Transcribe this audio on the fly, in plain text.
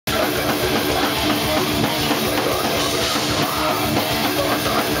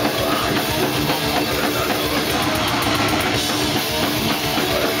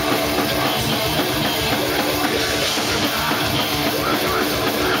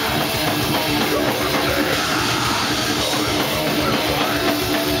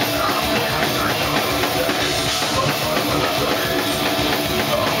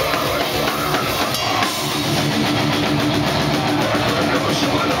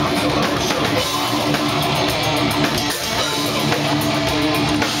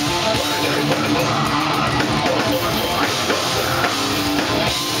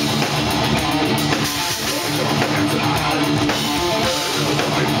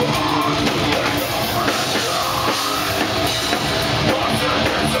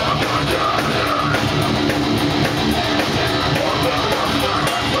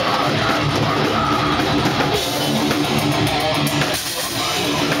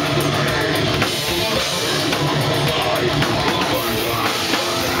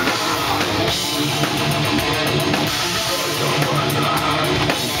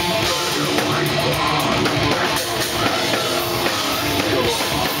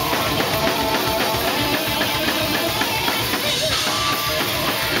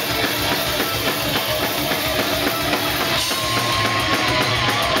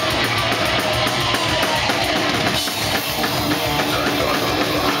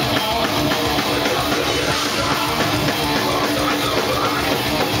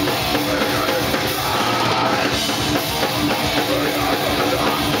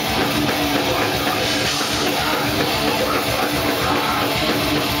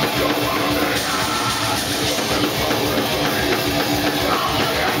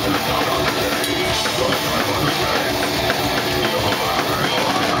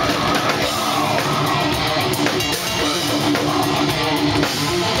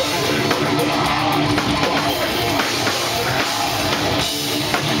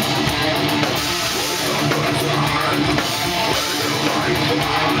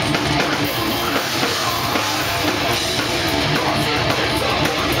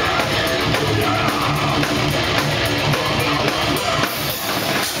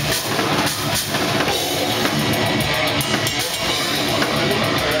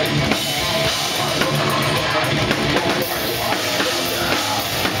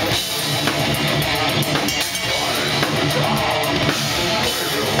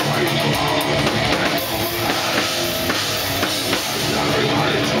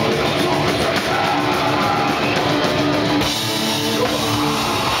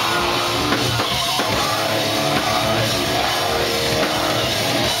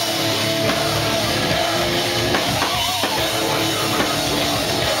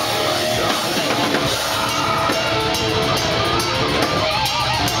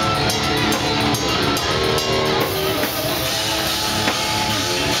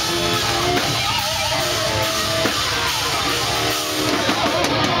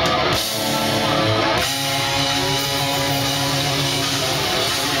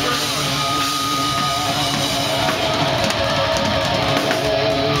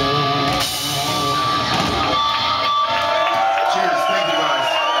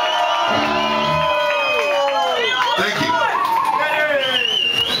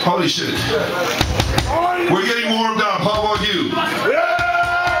Holy shit. We're getting warmed up. How about you?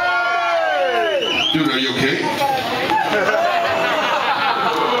 Dude, are you okay?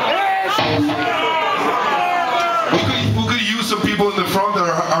 We could use some people in the front that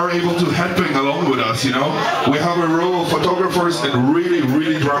are able to headbang along with us, you know? We have a row of photographers and really,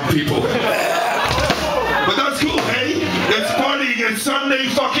 really drunk people. But that's cool, hey? It's partying, it's Sunday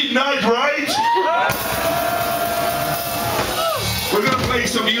fucking night, right? We're gonna play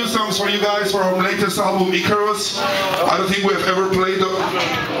some new songs for you guys for our latest album, Icarus. I don't think we have ever played them.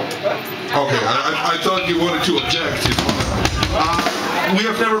 Okay, I thought you wanted to object. You know? We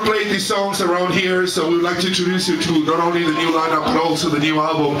have never played these songs around here, so we would like to introduce you to not only the new lineup, but also the new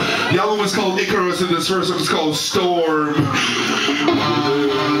album. The album is called Icarus, and this first one is called Storm. This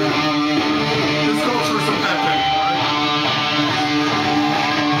calls for some epic.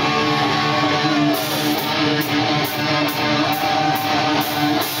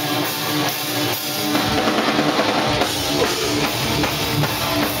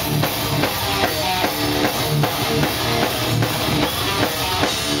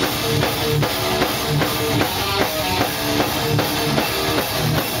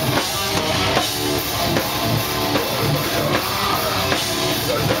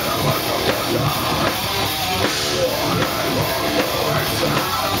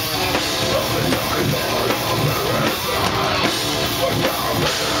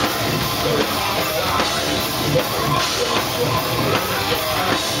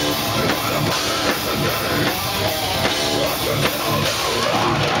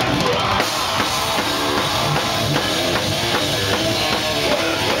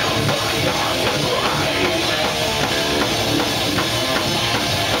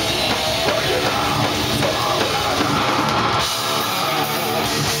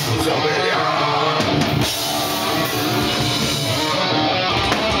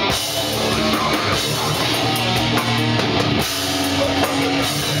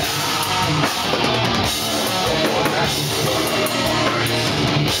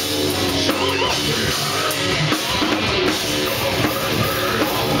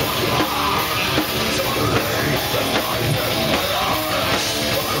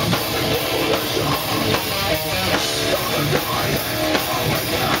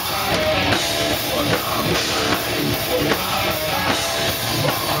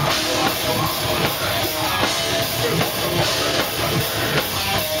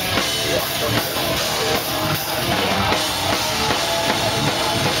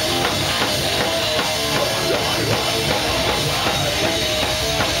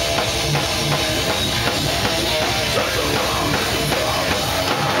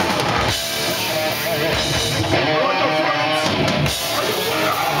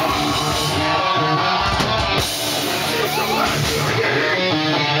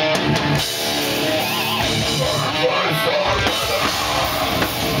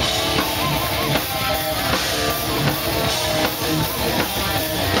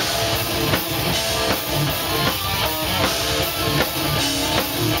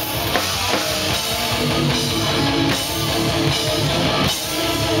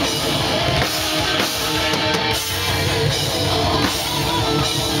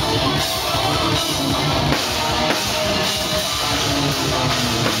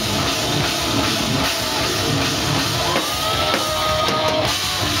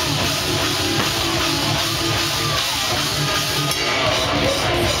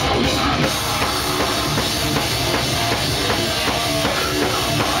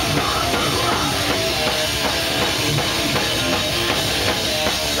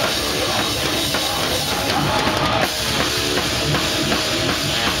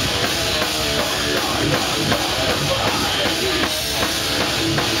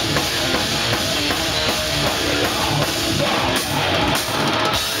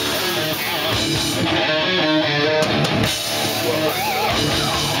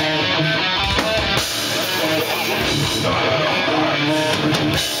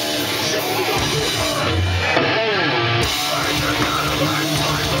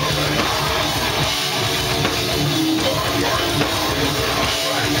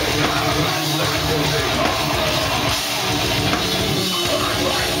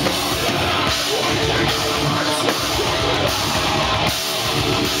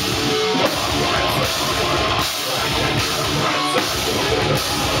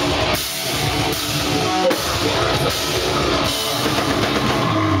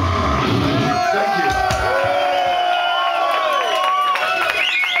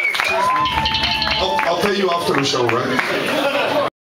 I'll pay you after the show, right?